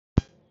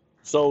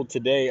So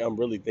today I'm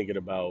really thinking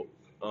about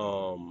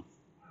um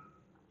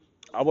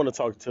I want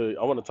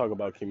to talk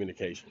about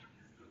communication.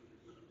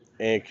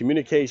 And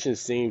communication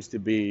seems to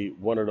be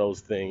one of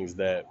those things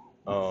that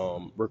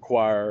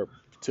require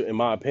to in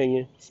my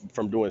opinion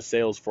from doing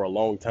sales for a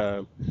long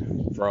time,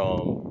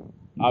 from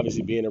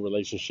obviously being in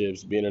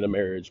relationships, being in a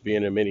marriage,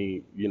 being in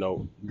many,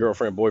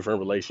 girlfriend boyfriend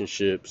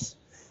relationships,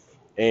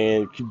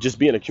 and just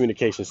being a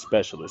communication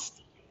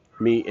specialist.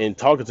 Me and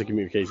talking to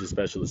communication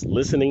specialists,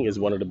 listening is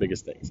one of the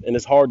biggest things, and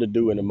it's hard to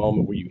do in a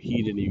moment where you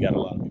heated and you got a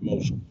lot of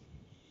emotion.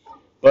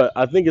 But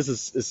I think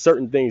it's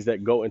certain things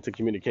that go into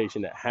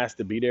communication that has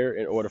to be there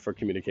in order for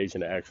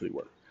communication to actually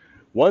work.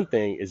 One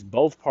thing is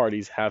both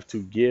parties have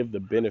to give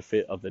the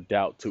benefit of the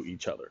doubt to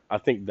each other. I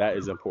think that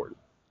is important.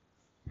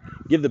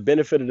 Give the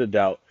benefit of the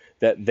doubt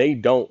that they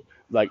don't,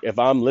 like, if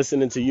I'm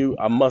listening to you,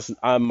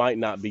 I might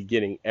not be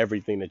getting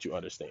everything that you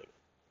understand.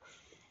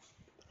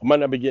 I might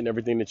not be getting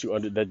everything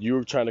that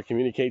you're trying to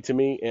communicate to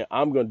me, and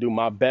I'm going to do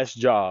my best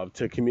job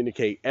to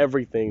communicate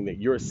everything that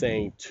you're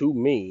saying to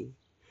me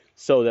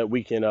so that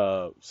we can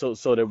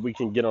so that we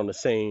can get on the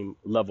same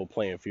level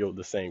playing field,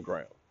 the same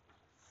ground.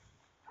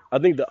 I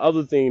think the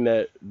other thing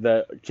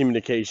that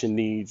communication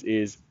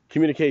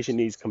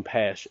needs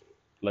compassion.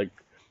 Like,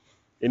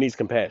 it needs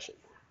compassion.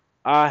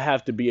 I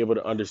have to be able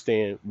to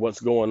understand what's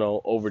going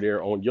on over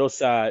there on your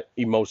side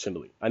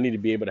emotionally. I need to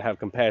be able to have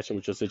compassion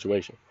with your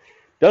situation.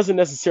 Doesn't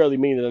necessarily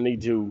mean that I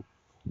need to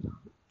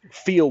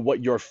feel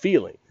what you're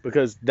feeling,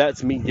 because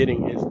that's me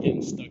getting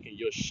stuck in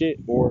your shit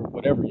or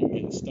whatever you're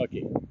getting stuck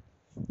in.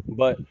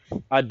 But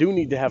I do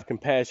need to have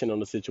compassion on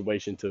the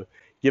situation to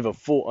give a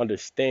full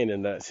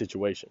understanding of that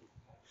situation.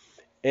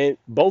 And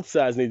both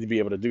sides need to be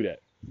able to do that.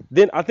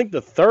 Then I think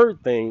the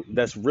third thing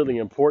that's really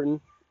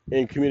important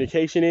in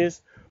communication is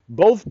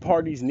both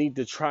parties need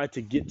to try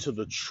to get to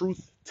the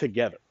truth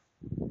together.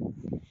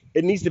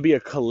 It needs to be a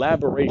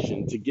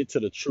collaboration to get to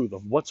the truth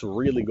of what's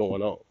really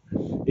going on.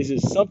 Is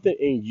it something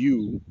in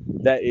you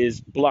that is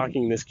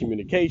blocking this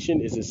communication?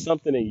 Is it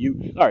something in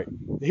you? All right,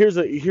 here's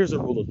a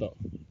rule of thumb.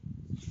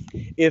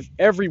 If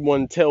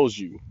everyone tells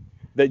you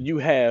that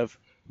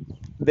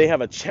they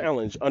have a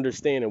challenge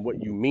understanding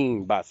what you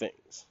mean by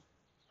things,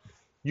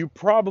 you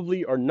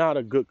probably are not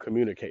a good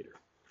communicator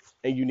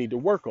and you need to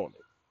work on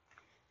it.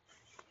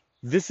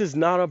 This is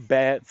not a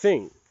bad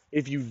thing.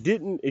 If you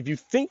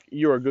think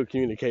you're a good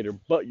communicator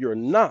but you're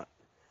not,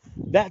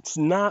 that's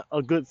not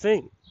a good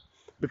thing,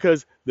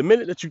 because the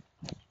minute that you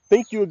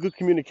think you're a good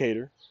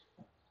communicator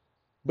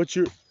but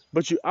you're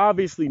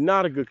obviously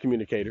not a good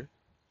communicator,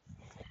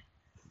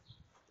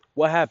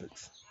 what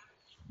happens?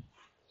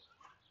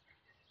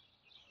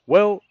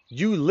 Well,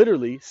 you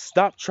literally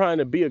stop trying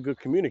to be a good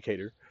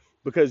communicator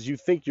because you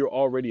think you're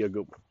already a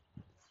good one.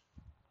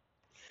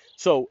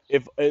 So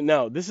if and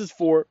now this is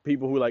for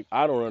people who, like,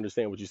 I don't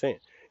understand what you're saying.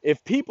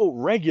 If people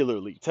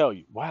regularly tell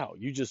you, "Wow,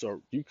 you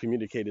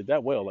communicated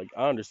that well. Like,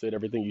 I understood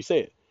everything you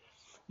said."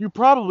 You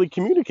probably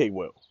communicate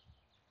well.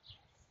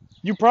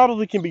 You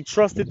probably can be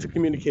trusted to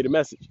communicate a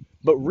message,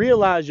 but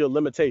realize your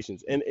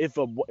limitations. And if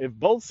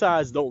both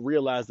sides don't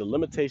realize the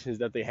limitations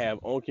that they have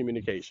on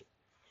communication,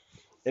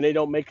 and they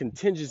don't make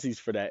contingencies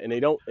for that, and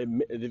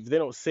if they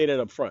don't say that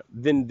up front,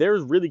 then there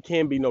really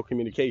can be no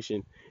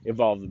communication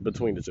involved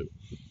between the two.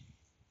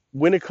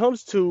 When it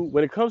comes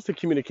to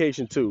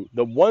communication too,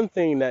 the one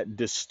thing that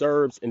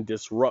disturbs and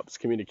disrupts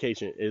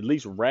communication, at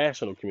least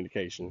rational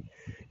communication,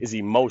 is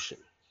emotion.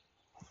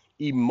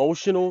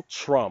 Emotional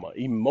trauma,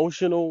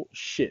 emotional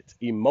shit,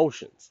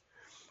 emotions.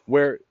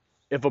 Where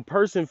if a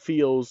person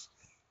feels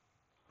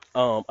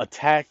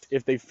attacked,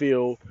 if a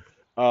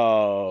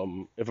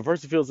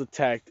person feels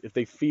attacked, if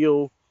they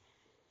feel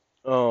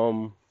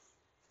um,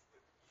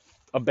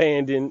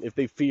 abandoned, if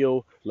they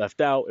feel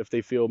left out, if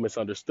they feel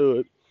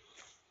misunderstood,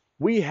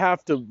 we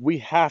have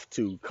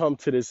to come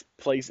to this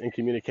place in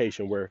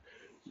communication where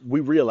we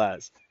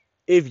realize,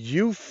 if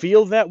you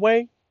feel that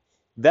way,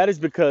 that is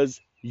because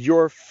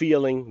you're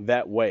feeling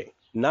that way,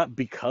 not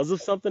because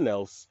of something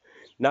else,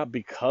 not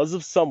because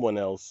of someone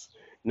else,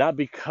 not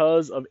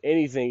because of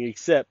anything,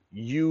 except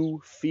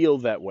you feel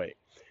that way.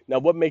 Now,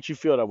 what makes you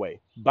feel that way?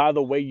 By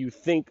the way you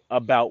think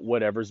about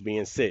whatever's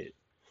being said.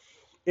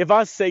 If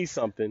I say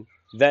something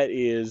that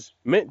is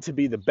meant to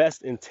be the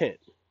best intent,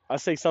 I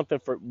say something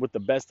with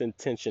the best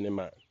intention in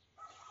mind.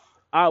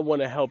 I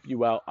want to help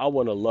you out. I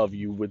want to love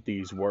you with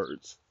these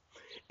words.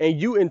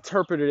 And you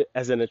interpret it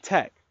as an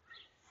attack.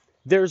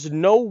 There's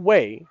no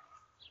way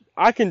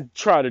I can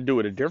try to do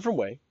it a different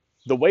way.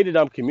 The way that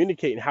I'm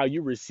communicating, how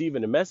you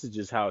receiving the message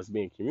is how it's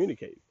being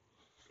communicated.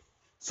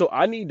 So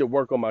I need to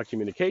work on my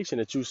communication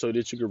at you so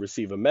that you can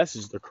receive a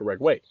message the correct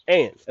way.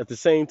 And at the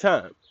same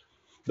time,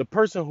 the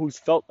person who's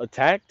felt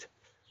attacked,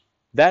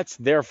 that's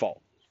their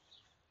fault.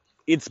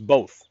 It's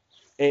both.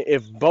 And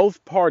if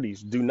both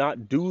parties do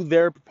not do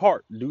their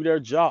part, do their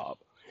job,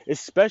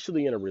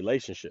 especially in a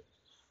relationship,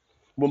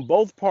 when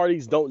both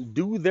parties don't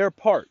do their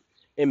part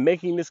in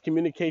making this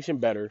communication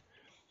better,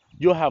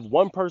 you'll have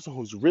one person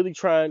who's really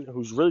trying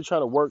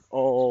to work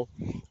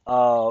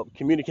on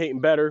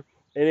communicating better,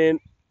 and then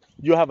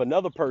you'll have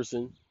another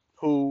person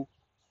who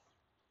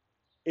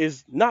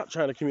is not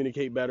trying to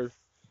communicate better.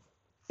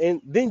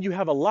 And then you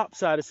have a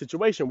lopsided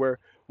situation where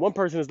one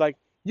person is like,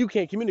 you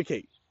can't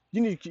communicate.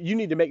 You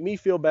need to make me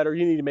feel better.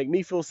 You need to make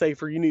me feel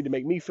safer. You need to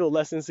make me feel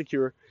less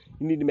insecure.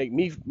 You need to make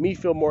me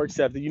feel more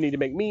accepted. You need to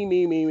make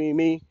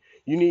me.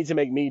 You need to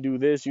make me do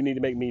this. You need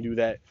to make me do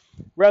that.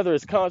 Whether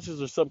it's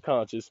conscious or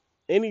subconscious,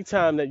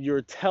 anytime that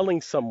you're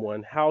telling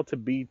someone how to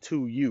be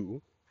to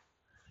you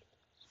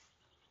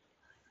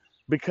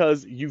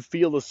because you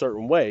feel a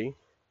certain way,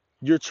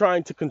 you're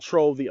trying to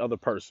control the other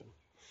person.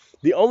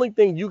 The only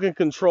thing you can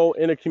control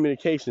in a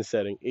communication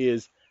setting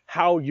is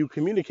how you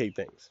communicate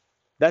things.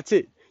 That's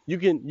it. You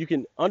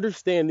can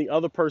understand the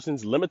other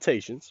person's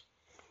limitations.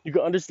 You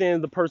can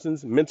understand the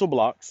person's mental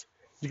blocks.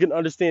 You can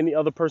understand the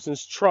other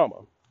person's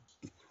trauma.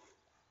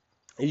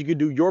 And you can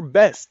do your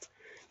best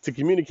to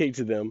communicate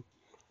to them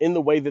in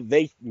the way that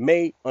they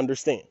may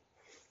understand.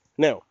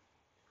 Now,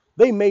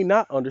 they may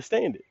not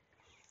understand it.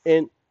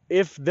 And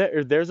if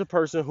there's a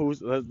person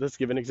who's, let's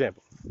give an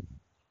example.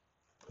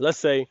 Let's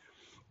say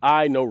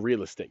I know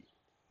real estate,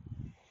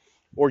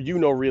 or you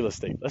know real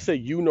estate. Let's say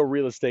you know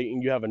real estate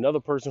and you have another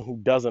person who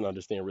doesn't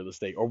understand real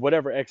estate or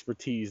whatever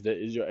expertise that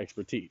is your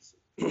expertise.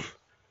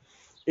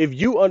 If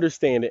you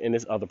understand it and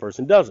this other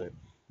person doesn't,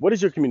 what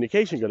is your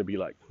communication going to be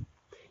like?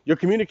 Your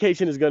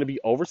communication is going to be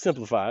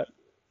oversimplified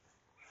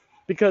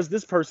because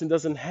this person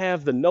doesn't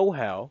have the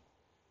know-how,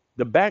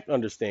 the back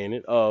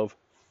understanding of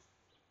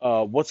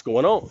what's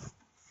going on.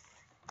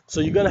 So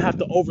you're going to have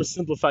to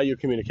oversimplify your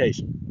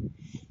communication.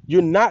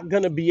 You're not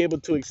going to be able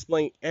to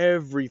explain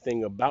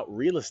everything about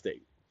real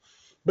estate,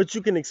 but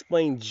you can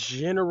explain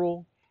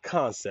general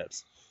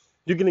concepts.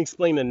 You can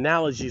explain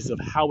analogies of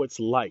how it's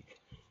like.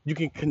 You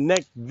can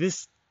connect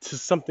this to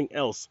something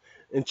else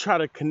and try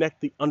to connect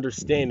the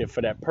understanding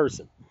for that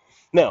person.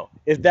 Now,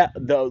 if that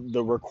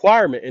the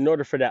requirement in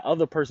order for that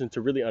other person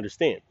to really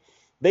understand,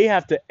 they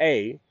have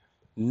to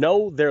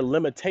know their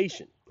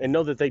limitation and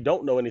know that they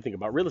don't know anything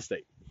about real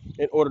estate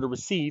in order to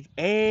receive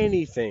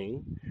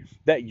anything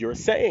that you're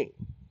saying.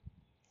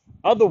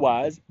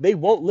 Otherwise, they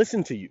won't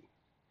listen to you.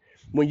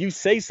 When you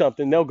say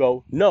something, they'll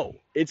go, "No,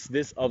 it's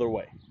this other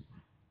way."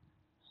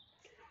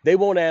 They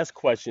won't ask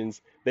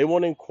questions. They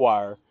won't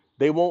inquire.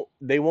 They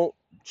won't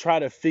try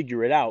to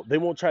figure it out. They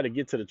won't try to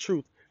get to the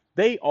truth.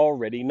 They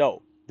already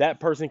know.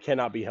 That person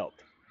cannot be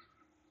helped.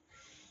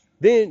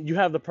 Then you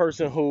have the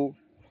person who,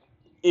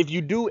 if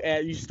you do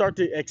add, you start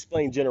to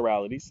explain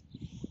generalities.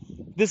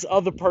 This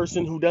other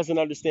person who doesn't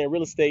understand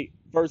real estate,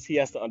 first he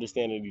has to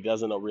understand that he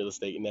doesn't know real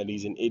estate and that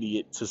he's an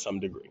idiot to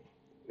some degree.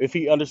 If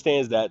he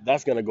understands that,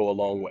 that's going to go a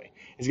long way.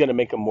 It's going to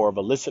make him more of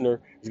a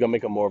listener. It's going to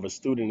make him more of a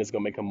student. It's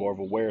going to make him more of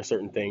aware of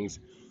certain things.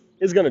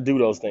 It's going to do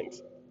those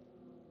things.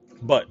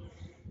 But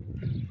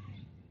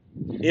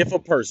if a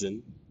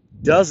person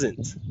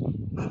doesn't,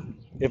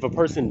 if a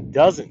person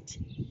doesn't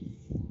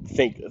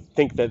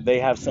think that they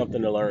have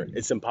something to learn,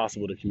 it's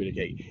impossible to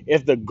communicate.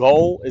 If the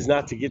goal is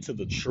not to get to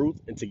the truth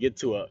and to get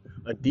to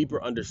a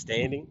deeper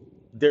understanding,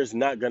 there's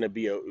not going to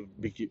be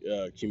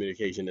a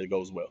communication that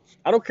goes well.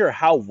 I don't care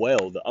how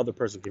well the other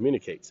person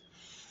communicates.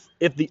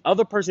 If the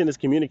other person is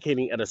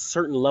communicating at a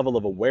certain level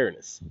of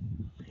awareness,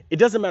 it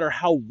doesn't matter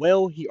how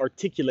well he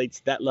articulates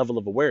that level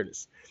of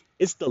awareness.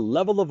 It's the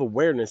level of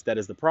awareness that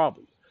is the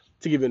problem.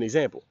 To give you an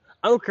example,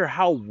 I don't care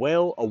how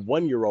well a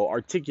 1 year old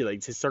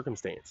articulates his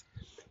circumstance.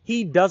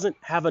 He doesn't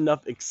have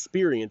enough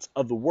experience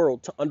of the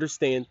world to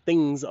understand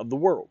things of the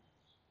world.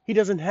 He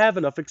doesn't have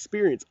enough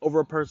experience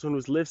over a person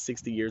who's lived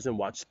 60 years and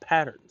watched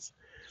patterns.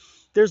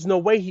 There's no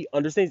way he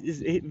understands.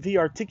 If he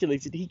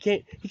articulates it, he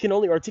can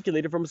only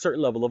articulate it from a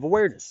certain level of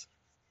awareness.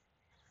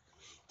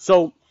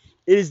 So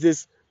it is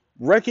this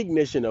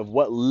recognition of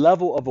what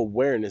level of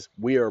awareness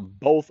we are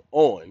both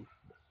on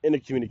in the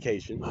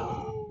communication.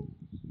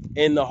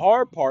 And the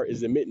hard part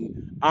is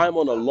admitting I'm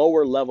on a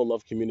lower level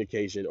of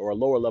communication or a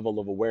lower level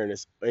of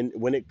awareness. And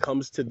when it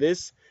comes to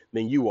this,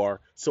 than you are.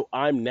 So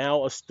I'm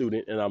now a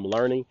student and I'm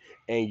learning,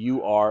 and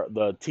you are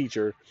the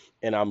teacher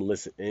and I'm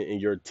listening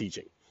and you're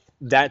teaching.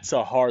 That's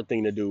a hard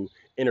thing to do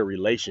in a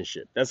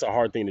relationship. That's a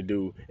hard thing to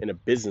do in a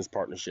business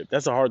partnership.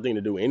 That's a hard thing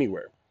to do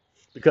anywhere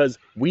because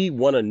we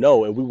want to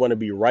know and we want to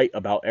be right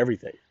about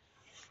everything.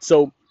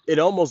 So it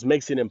almost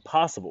makes it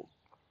impossible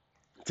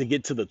to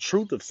get to the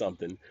truth of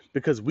something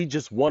because we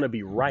just want to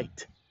be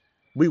right.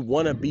 We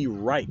want to be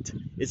right.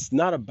 It's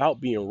not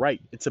about being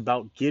right. It's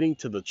about getting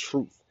to the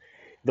truth,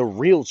 the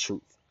real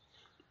truth.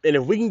 And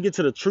if we can get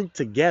to the truth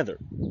together,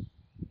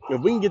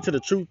 if we can get to the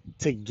truth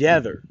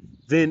together,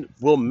 then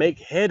we'll make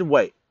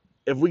headway.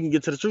 If we can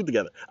get to the truth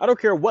together, I don't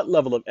care what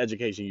level of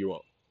education you're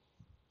on.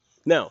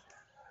 Now,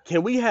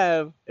 can we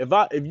have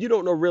if you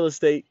don't know real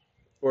estate,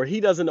 or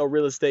he doesn't know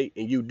real estate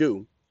and you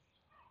do,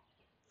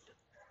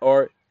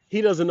 or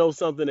he doesn't know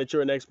something that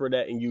you're an expert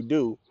at and you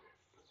do,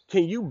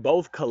 can you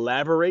both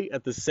collaborate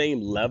at the same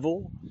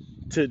level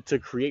to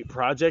create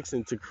projects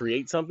and to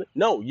create something?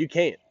 No, you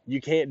can't. You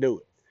can't do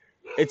it.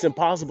 It's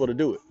impossible to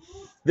do it.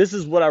 This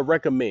is what I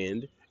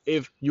recommend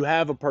if you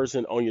have a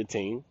person on your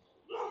team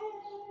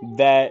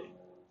that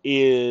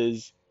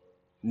is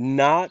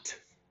not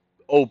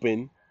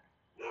open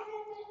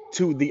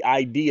to the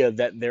idea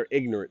that they're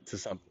ignorant to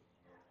something.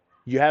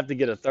 You have to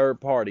get a third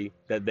party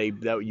that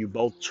you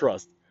both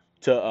trust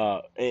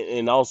to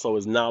and also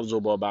is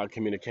knowledgeable about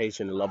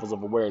communication and levels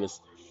of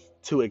awareness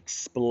to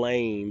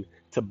explain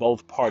to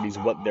both parties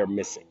what they're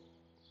missing.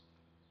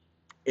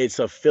 It's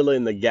a fill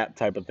in the gap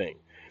type of thing.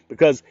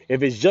 Because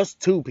if it's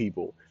just two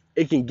people,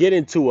 it can get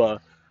into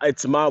a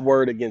it's my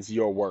word against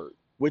your word,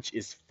 which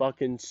is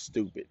fucking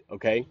stupid,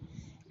 okay?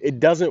 It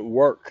doesn't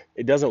work.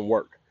 It doesn't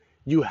work.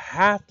 You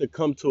have to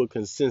come to a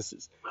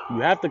consensus. You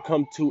have to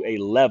come to a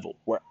level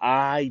where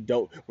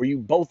you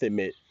both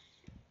admit,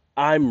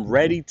 I'm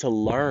ready to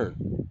learn.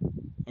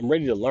 I'm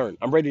ready to learn.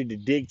 I'm ready to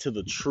dig to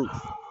the truth.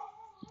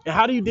 And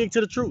how do you dig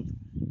to the truth?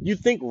 You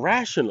think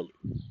rationally.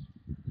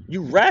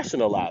 You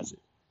rationalize it.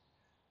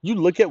 You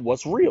look at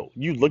what's real.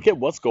 You look at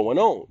what's going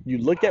on. You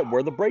look at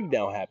where the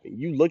breakdown happened.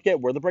 You look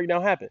at where the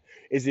breakdown happened.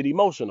 Is it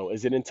emotional?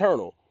 Is it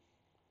internal?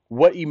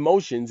 What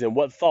emotions and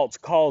what thoughts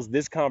caused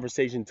this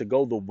conversation to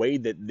go the way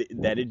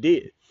that it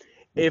did?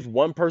 If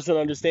one person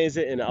understands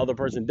it and the other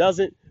person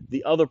doesn't,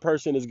 the other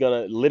person is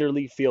gonna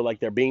literally feel like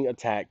they're being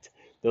attacked.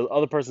 The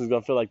other person is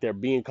gonna feel like they're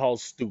being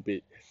called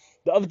stupid.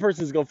 The other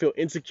person is gonna feel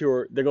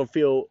insecure. They're gonna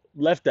feel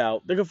left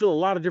out. They're gonna feel a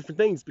lot of different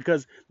things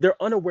because they're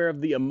unaware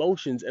of the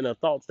emotions and the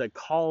thoughts that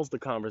caused the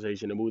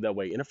conversation to move that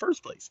way in the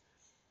first place.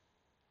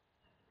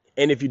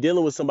 And if you're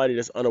dealing with somebody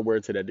that's unaware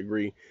to that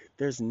degree,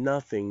 there's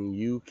nothing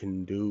you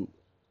can do.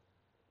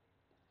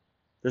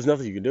 There's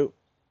nothing you can do.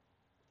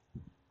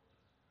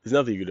 There's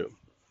nothing you can do.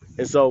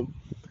 And so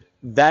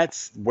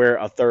that's where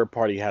a third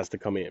party has to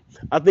come in.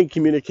 I think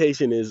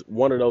communication is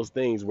one of those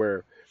things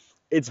where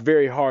it's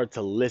very hard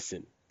to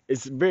listen.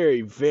 It's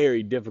very,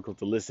 very difficult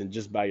to listen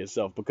just by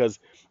yourself because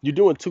you're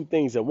doing two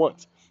things at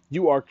once.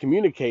 You are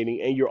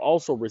communicating and you're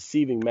also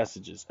receiving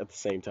messages at the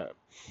same time.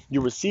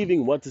 You're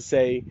receiving what to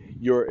say,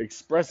 you're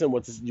expressing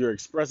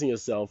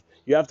yourself.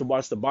 You have to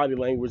watch the body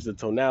language, the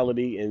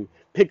tonality, and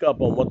pick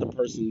up on what the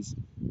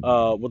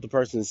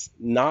person's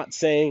not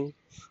saying.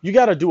 You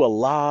got to do a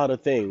lot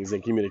of things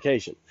in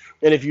communication.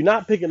 And if you're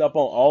not picking up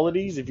on all of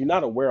these, if you're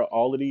not aware of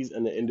all of these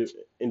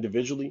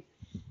individually,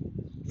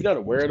 if you're not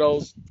aware of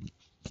those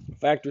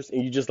factors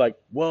and you just like,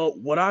 well,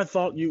 what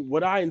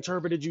I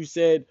interpreted you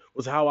said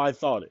was how I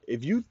thought it.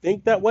 If you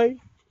think that way,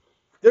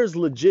 there's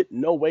legit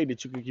no way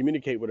that you can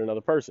communicate with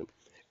another person.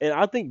 And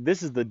I think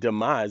this is the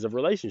demise of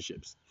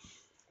relationships.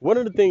 One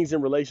of the things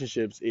in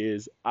relationships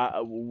is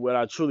what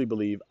I truly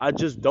believe. I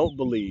don't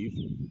believe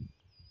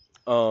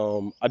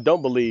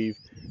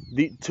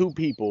the two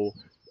people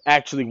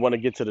actually want to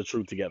get to the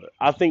truth together.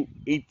 I think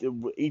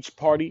each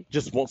party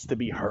just wants to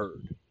be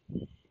heard.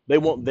 They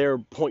want their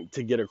point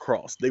to get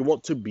across. They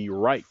want to be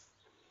right.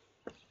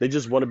 They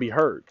just want to be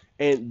heard.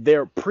 And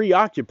they're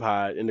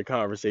preoccupied in the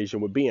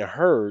conversation with being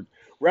heard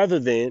rather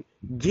than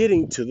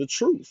getting to the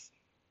truth.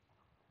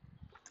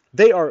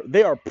 They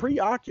are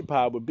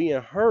preoccupied with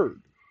being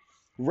heard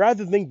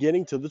rather than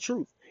getting to the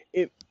truth.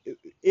 If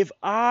if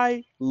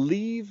I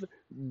leave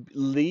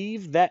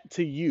that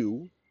to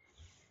you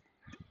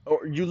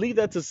or you leave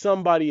that to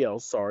somebody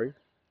else, sorry,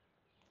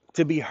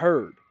 to be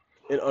heard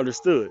and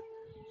understood.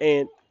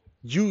 And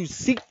you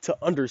seek to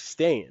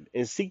understand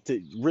and seek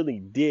to really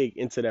dig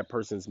into that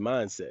person's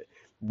mindset.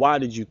 Why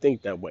did you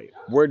think that way?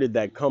 Where did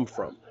that come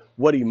from?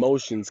 What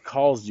emotions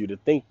caused you to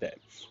think that?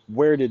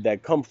 Where did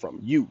that come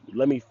from? You.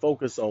 Let me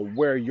focus on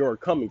where you're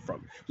coming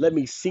from. Let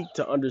me seek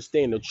to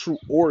understand the true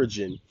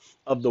origin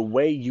of the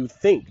way you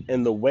think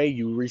and the way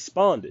you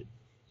responded.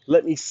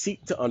 Let me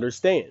seek to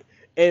understand.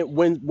 And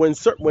when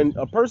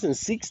a person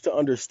seeks to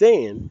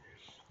understand,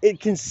 it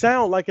can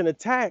sound like an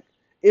attack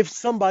if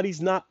somebody's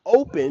not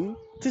open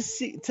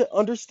to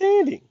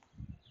understanding.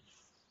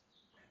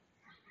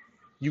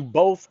 You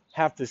both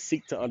have to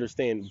seek to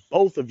understand.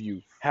 Both of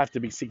you have to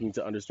be seeking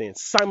to understand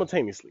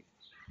simultaneously.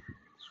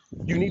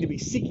 You need to be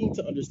seeking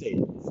to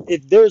understand.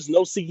 If there's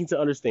no seeking to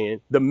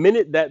understand, the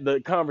minute that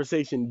the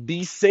conversation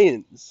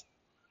descends,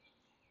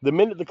 the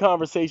minute the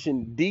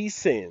conversation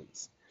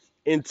descends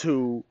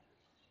into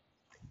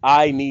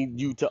I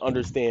need you to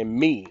understand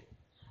me,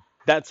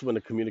 that's when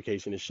the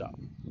communication is shot.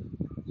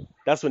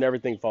 That's when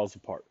everything falls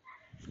apart.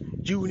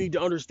 You need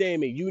to understand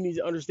me. You need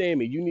to understand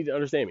me. You need to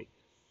understand me.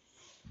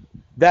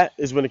 That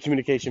is when the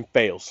communication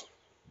fails.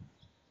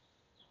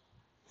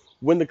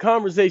 When the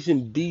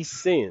conversation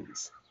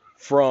descends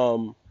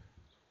from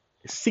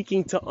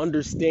seeking to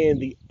understand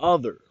the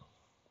other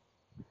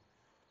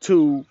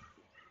to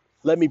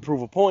let me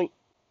prove a point,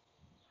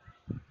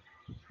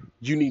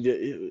 you need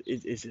to.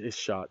 It's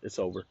shot. It's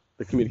over.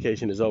 The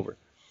communication is over.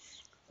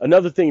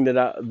 Another thing that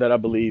I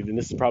believe, and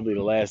this is probably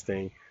the last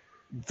thing,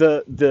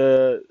 the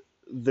the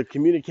the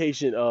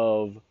communication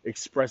of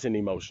expressing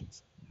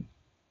emotions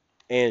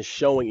and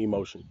showing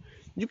emotion.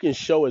 You can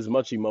show as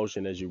much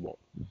emotion as you want.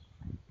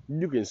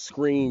 You can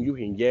scream, you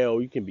can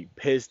yell, you can be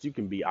pissed, you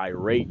can be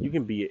irate, you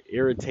can be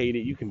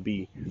irritated, you can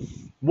be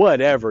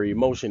whatever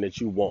emotion that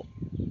you want,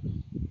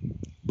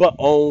 but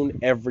own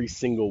every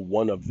single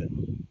one of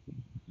them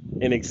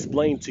and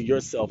explain to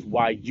yourself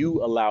why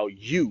you allow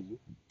you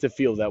to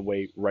feel that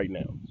way right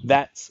now.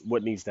 That's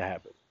what needs to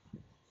happen.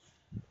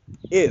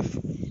 If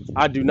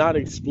I do not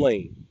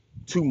explain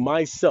to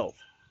myself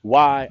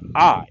why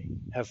I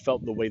have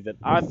felt the way that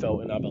I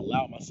felt and I've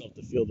allowed myself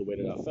to feel the way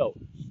that I felt,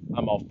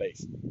 I'm off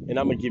base. And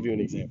I'm going to give you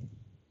an example.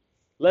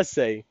 Let's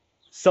say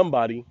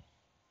somebody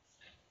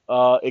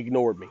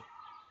ignored me.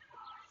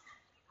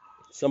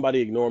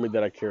 Somebody ignored me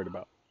that I cared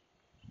about.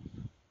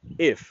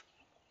 If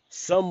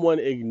someone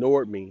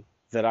ignored me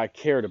that I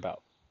cared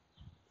about,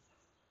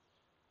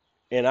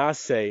 and I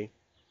say,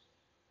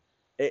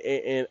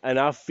 and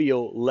I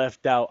feel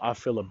left out, I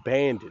feel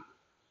abandoned.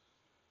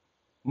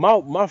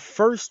 My my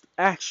first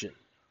action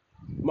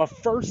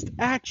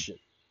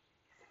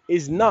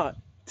is not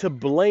to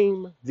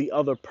blame the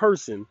other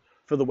person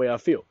for the way I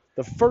feel.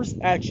 The first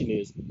action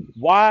is,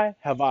 why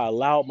have I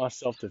allowed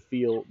myself to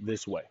feel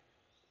this way?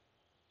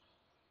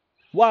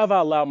 Why have I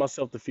allowed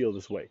myself to feel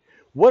this way?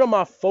 What am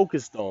I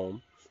focused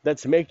on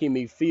that's making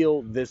me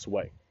feel this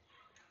way?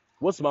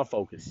 What's my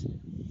focus?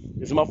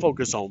 Is my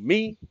focus on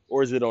me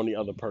or is it on the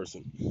other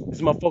person?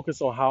 Is my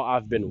focus on how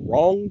I've been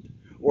wronged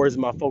or is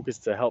my focus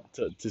to help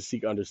to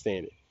seek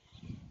understanding?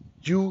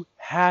 You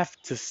have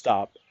to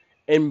stop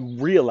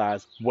and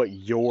realize what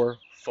your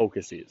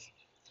focus is.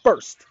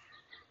 First,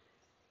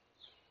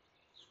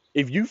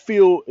 if you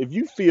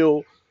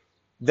feel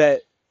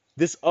that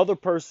this other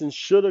person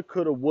shoulda,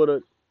 coulda,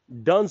 woulda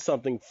done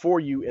something for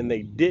you and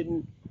they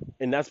didn't,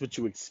 and that's what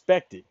you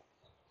expected,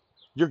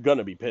 you're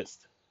gonna be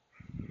pissed.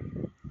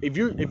 If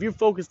you're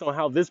focused on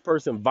how this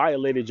person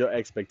violated your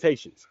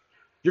expectations,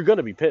 you're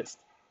gonna be pissed.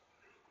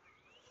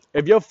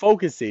 If your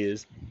focus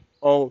is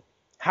on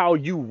how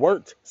you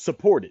weren't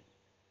supported,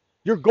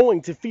 you're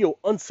going to feel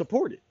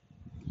unsupported.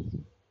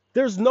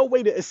 There's no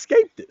way to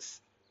escape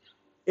this.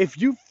 If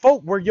you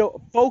where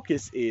your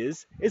focus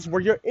is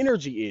where your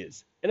energy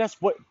is, and that's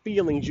what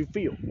feelings you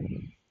feel.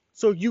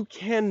 So you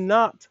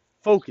cannot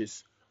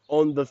focus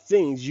on the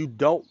things you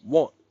don't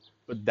want,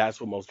 but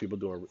that's what most people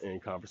do in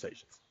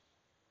conversations.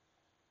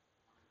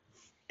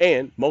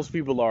 And most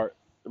people are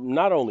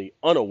not only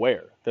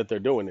unaware that they're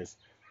doing this,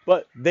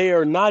 but they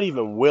are not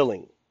even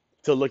willing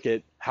to look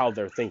at how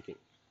they're thinking.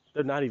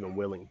 They're not even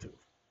willing to.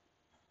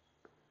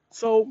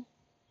 So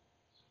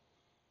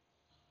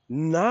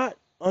not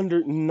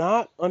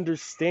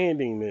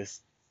understanding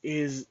this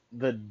is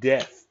the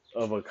death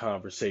of a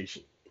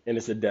conversation, and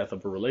it's the death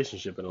of a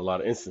relationship in a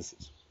lot of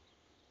instances.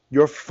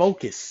 Your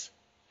focus,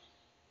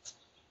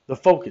 the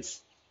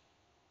focus.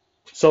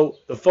 So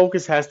the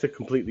focus has to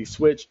completely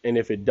switch, and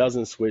if it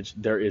doesn't switch,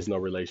 there is no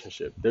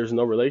relationship. There's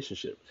no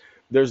relationship.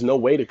 There's no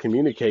way to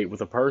communicate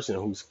with a person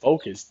who's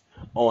focused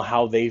on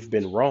how they've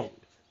been wronged.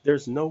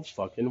 There's no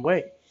fucking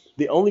way.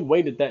 The only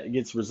way that that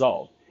gets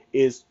resolved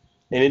is,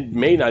 and it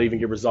may not even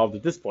get resolved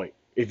at this point.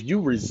 If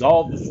you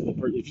resolve this,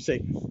 if you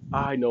say,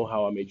 I know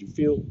how I made you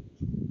feel,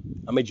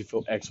 I made you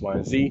feel X, Y,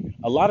 and Z.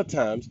 A lot of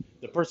times,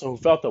 the person who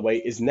felt that way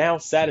is now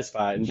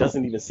satisfied and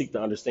doesn't even seek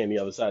to understand the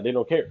other side. They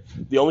don't care.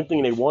 The only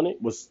thing they wanted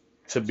was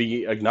to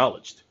be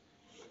acknowledged.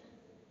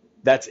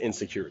 That's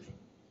insecurity.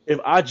 If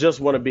I just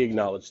want to be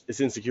acknowledged, it's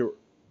insecure.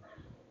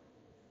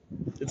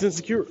 It's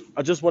insecure.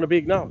 I just want to be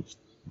acknowledged.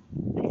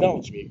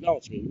 Acknowledge me,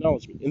 acknowledge me,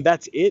 acknowledge me. And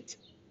that's it.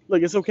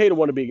 Look, it's okay to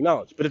want to be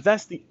acknowledged. But if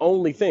that's the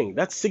only thing,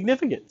 that's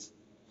significance.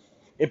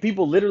 And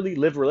people literally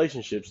live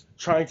relationships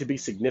trying to be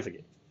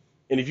significant.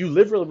 And if you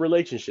live in a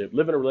relationship,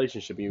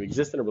 and you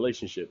exist in a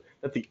relationship,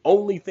 that the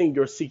only thing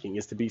you're seeking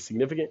is to be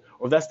significant,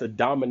 or that's the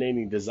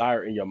dominating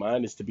desire in your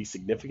mind is to be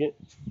significant.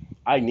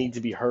 I need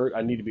to be heard.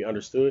 I need to be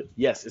understood.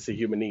 Yes, it's a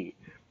human need.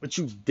 But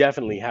you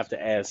definitely have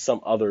to add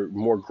some other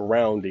more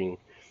grounding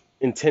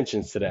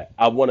intentions to that.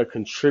 I want to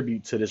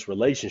contribute to this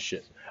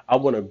relationship. I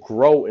want to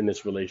grow in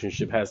this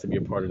relationship has to be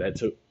a part of that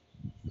too.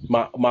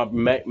 My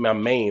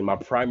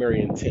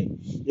primary intent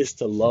is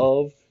to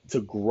love,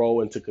 to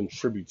grow, and to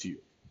contribute to you.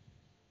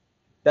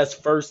 That's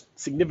first.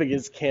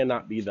 Significance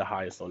cannot be the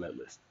highest on that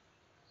list.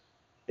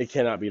 It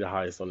cannot be the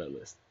highest on that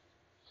list.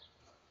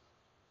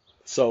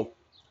 So,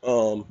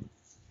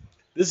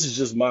 this is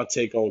just my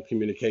take on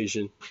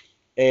communication.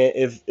 And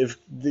if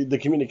the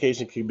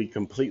communication can be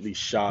completely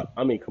shot,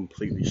 I mean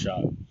completely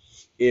shot.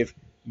 If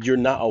you're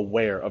not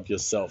aware of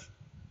yourself,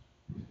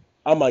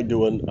 I might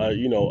do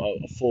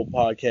a full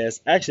podcast.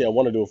 Actually, I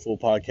want to do a full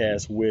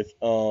podcast with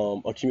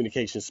a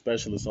communication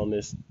specialist on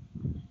this,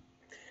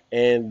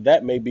 and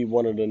that may be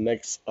one of the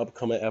next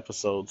upcoming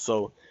episodes.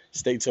 So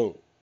stay tuned.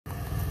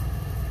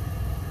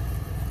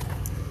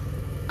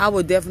 I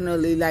would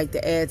definitely like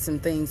to add some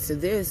things to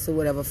this or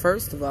whatever.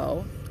 First of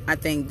all, I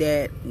think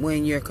that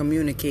when you're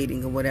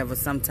communicating or whatever,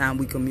 sometimes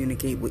we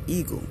communicate with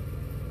ego.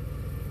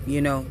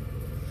 You know,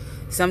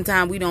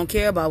 sometimes we don't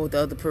care about what the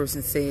other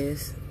person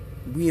says.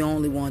 We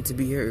only want to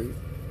be heard.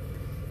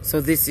 So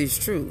this is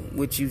true,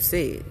 what you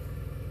said.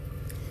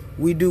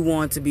 We do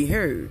want to be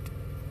heard,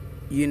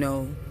 you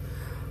know,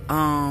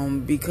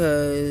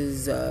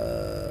 because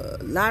a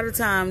lot of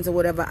times or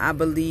whatever, I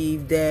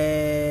believe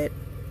that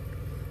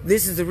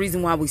this is the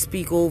reason why we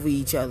speak over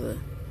each other.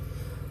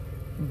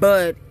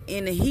 But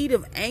in the heat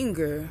of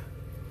anger,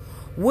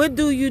 what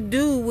do you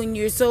do when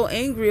you're so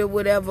angry or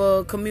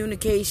whatever?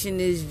 Communication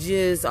is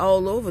just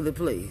all over the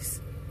place.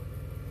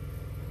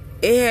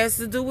 It has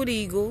to do with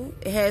ego.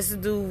 It has to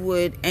do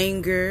with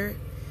anger.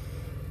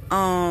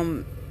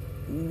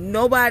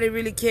 Nobody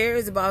really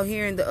cares about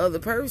hearing the other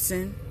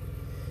person.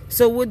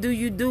 So what do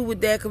you do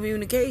with that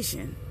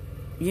communication?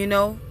 You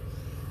know?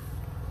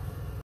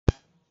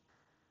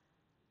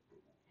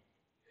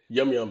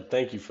 Yum Yum,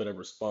 thank you for the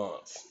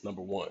response,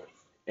 number one.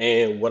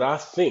 And what I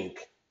think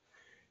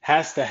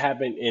has to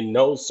happen in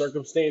those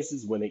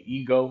circumstances when the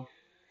ego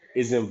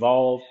is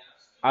involved,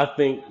 I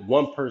think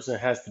one person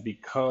has to be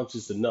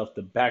conscious enough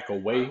to back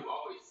away,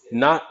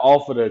 not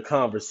off of the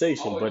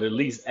conversation, but at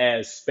least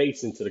add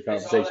space into the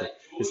conversation.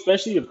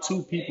 Especially if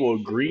two people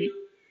agree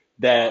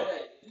that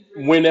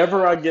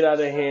whenever I get out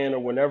of hand or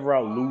whenever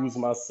I lose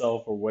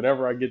myself or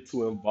whenever I get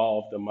too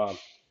involved in my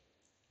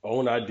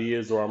own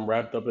ideas or I'm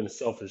wrapped up in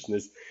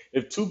selfishness,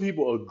 if two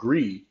people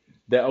agree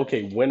that,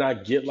 okay, when I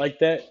get like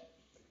that,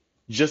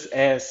 just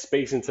add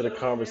space into the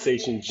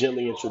conversation,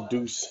 gently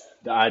introduce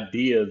the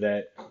idea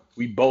that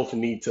we both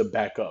need to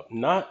back up.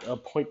 Not a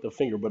point the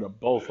finger, but a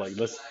both. Like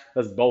let's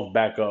both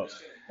back up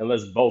and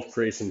let's both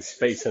create some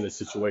space in the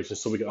situation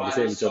so we can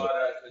understand each other.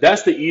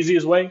 That's the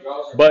easiest way.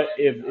 But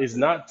if it's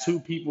not two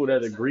people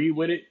that agree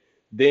with it,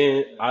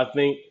 then I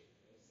think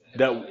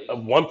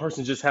that one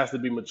person just has to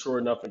be mature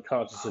enough and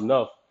conscious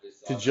enough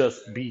to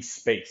just be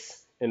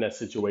space in that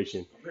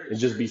situation and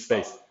just be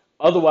space.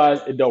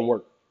 Otherwise, it don't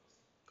work.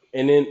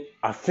 And then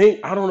I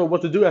think I don't know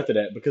what to do after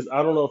that because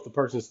I don't know if the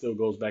person still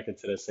goes back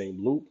into that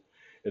same loop,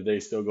 if they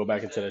still go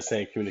back into that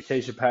same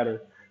communication pattern,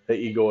 the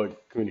egoic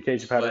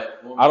communication pattern.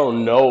 I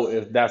don't know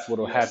if that's what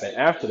will happen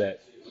after that.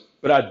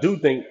 But I do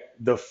think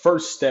the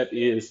first step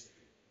is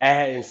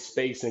adding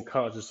space and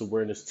conscious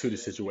awareness to the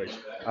situation.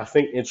 I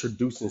think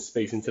introducing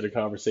space into the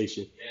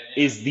conversation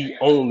is the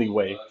only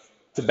way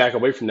to back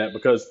away from that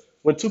because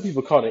when two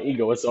people caught an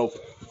ego, it's over.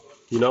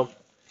 You know,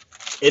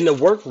 and the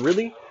work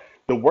really,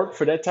 the work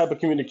for that type of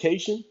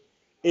communication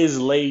is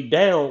laid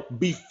down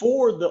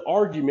before the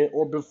argument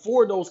or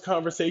before those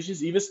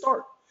conversations even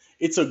start.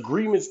 It's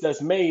agreements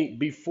that's made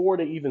before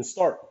they even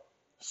start.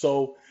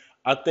 So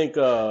I think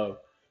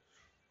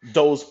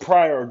those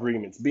prior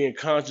agreements, being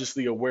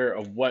consciously aware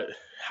of what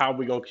how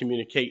we're gonna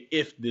communicate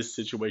if this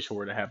situation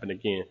were to happen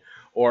again,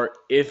 or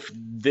if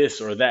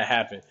this or that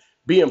happened.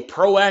 Being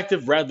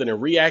proactive rather than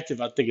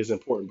reactive, I think is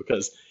important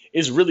because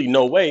it's really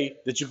no way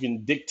that you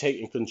can dictate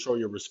and control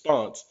your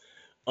response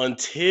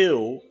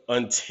until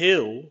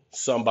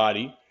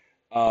somebody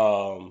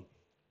um,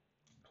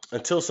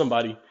 until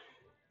somebody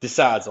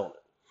decides on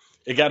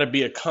it. It got to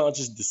be a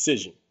conscious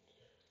decision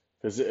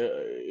because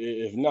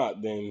if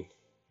not, then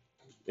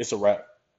it's a wrap.